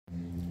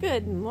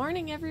Good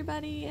morning,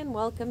 everybody, and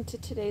welcome to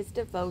today's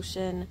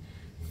devotion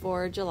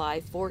for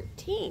July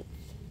 14th.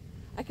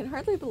 I can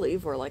hardly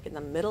believe we're in the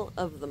middle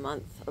of the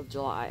month of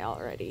July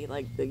already.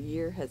 The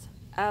year has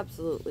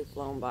absolutely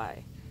flown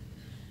by.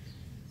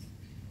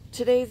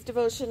 Today's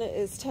devotion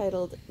is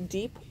titled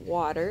Deep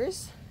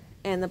Waters,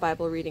 and the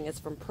Bible reading is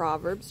from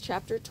Proverbs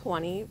chapter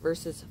 20,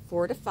 verses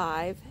 4 to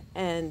 5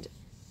 and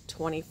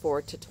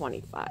 24 to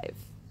 25.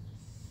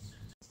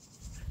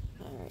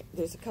 Alright,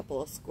 there's a couple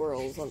of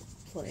squirrels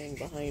playing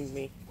behind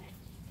me. You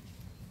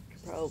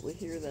can probably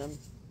hear them.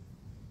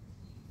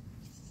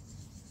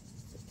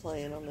 They're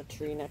playing on the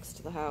tree next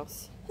to the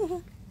house.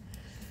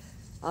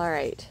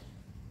 Alright.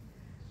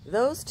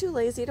 Those too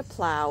lazy to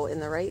plow in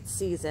the right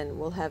season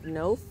will have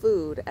no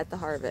food at the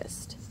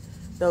harvest.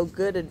 Though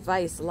good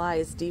advice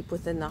lies deep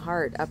within the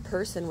heart, a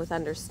person with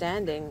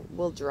understanding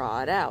will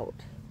draw it out.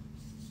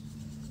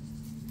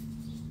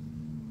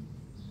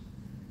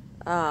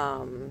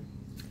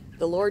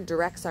 The Lord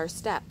directs our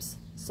steps,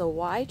 so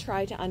why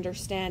try to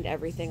understand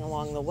everything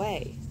along the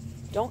way?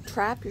 Don't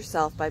trap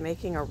yourself by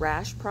making a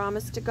rash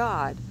promise to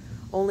God,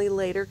 only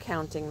later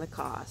counting the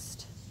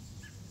cost.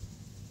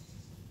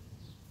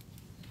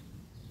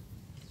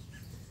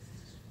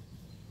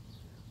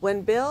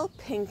 When Bill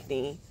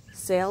Pinkney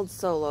sailed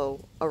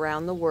solo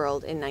around the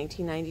world in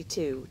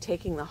 1992,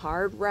 taking the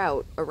hard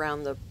route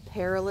around the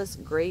perilous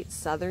Great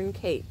Southern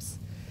Capes,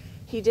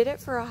 he did it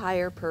for a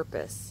higher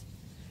purpose.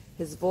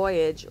 His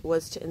voyage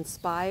was to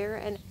inspire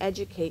and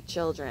educate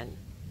children.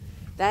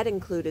 That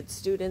included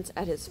students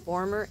at his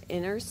former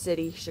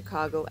inner-city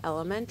Chicago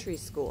elementary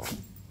school.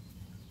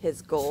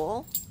 His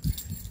goal?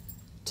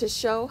 To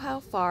show how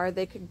far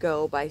they could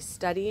go by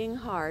studying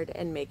hard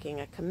and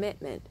making a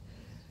commitment,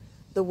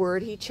 the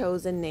word he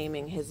chose in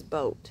naming his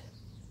boat.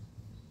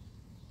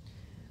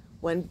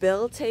 When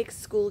Bill takes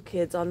school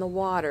kids on the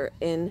water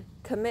in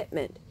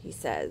commitment, he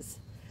says,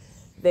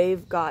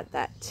 they've got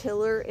that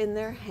tiller in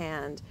their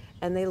hand,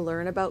 and they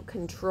learn about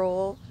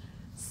control,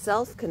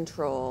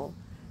 self-control.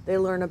 They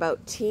learn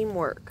about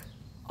teamwork,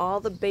 all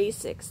the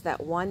basics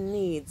that one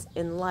needs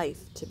in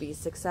life to be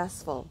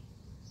successful.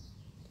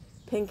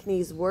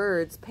 Pinkney's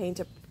words paint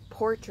a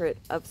portrait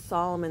of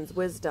Solomon's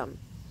wisdom.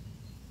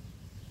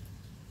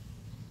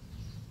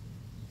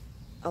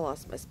 I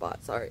lost my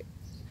spot, sorry.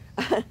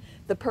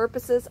 The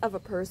purposes of a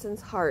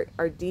person's heart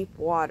are deep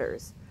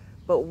waters,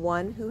 but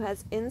one who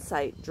has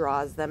insight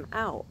draws them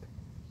out.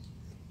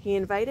 He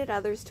invited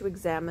others to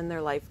examine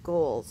their life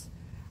goals.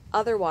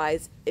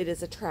 Otherwise, it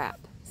is a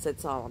trap, said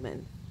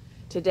Solomon,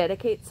 to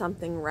dedicate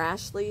something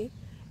rashly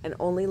and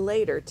only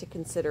later to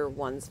consider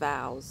one's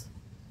vows.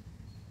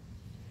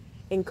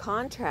 In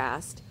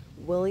contrast,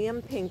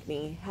 William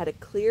Pinkney had a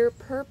clear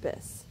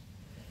purpose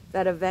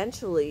that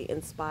eventually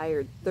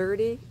inspired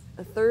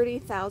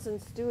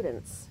 30,000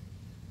 students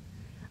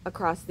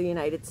across the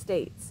United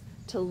States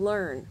to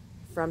learn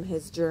from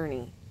his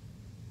journey.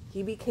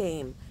 He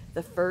became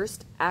the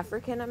first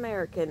African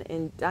American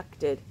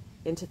inducted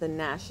into the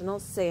National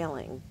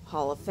Sailing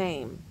Hall of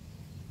Fame.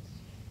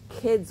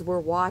 Kids were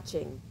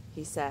watching,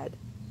 he said.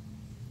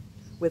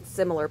 With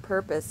similar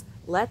purpose,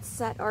 let's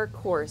set our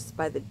course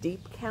by the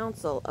deep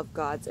counsel of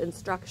God's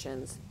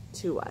instructions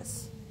to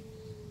us.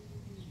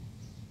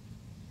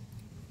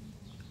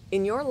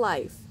 In your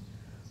life,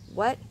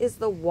 what is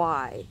the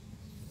why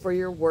for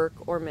your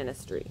work or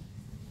ministry?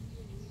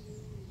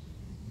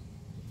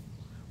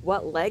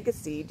 What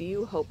legacy do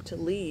you hope to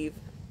leave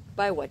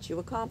by what you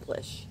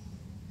accomplish?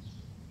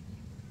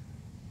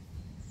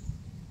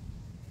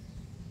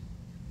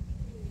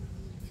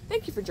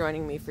 Thank you for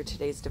joining me for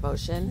today's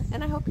devotion,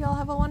 and I hope you all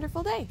have a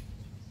wonderful day.